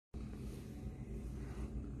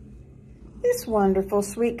This wonderful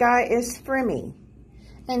sweet guy is Frimmy,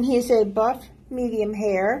 and he's a buff medium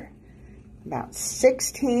hair, about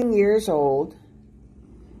 16 years old,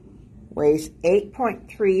 weighs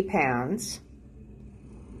 8.3 pounds.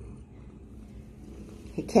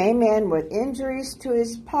 He came in with injuries to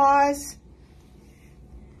his paws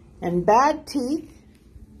and bad teeth.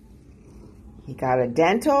 He got a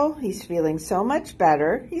dental. He's feeling so much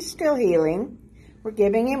better. He's still healing. We're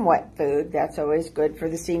giving him wet food. That's always good for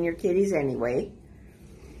the senior kitties anyway.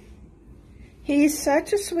 He's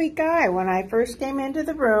such a sweet guy. When I first came into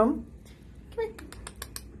the room,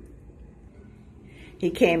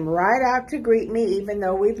 he came right out to greet me, even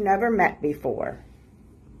though we've never met before.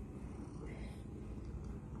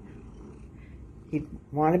 He'd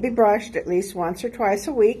want to be brushed at least once or twice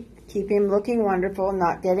a week, keep him looking wonderful,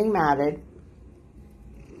 not getting matted.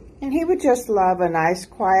 And he would just love a nice,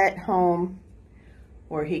 quiet home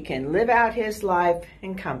where he can live out his life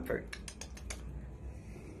in comfort.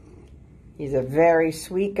 He's a very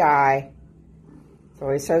sweet guy. It's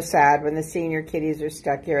always so sad when the senior kitties are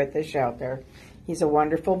stuck here at the shelter. He's a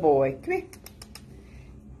wonderful boy. Come here.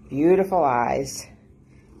 Beautiful eyes.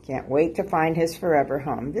 Can't wait to find his forever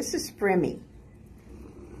home. This is Frimmy.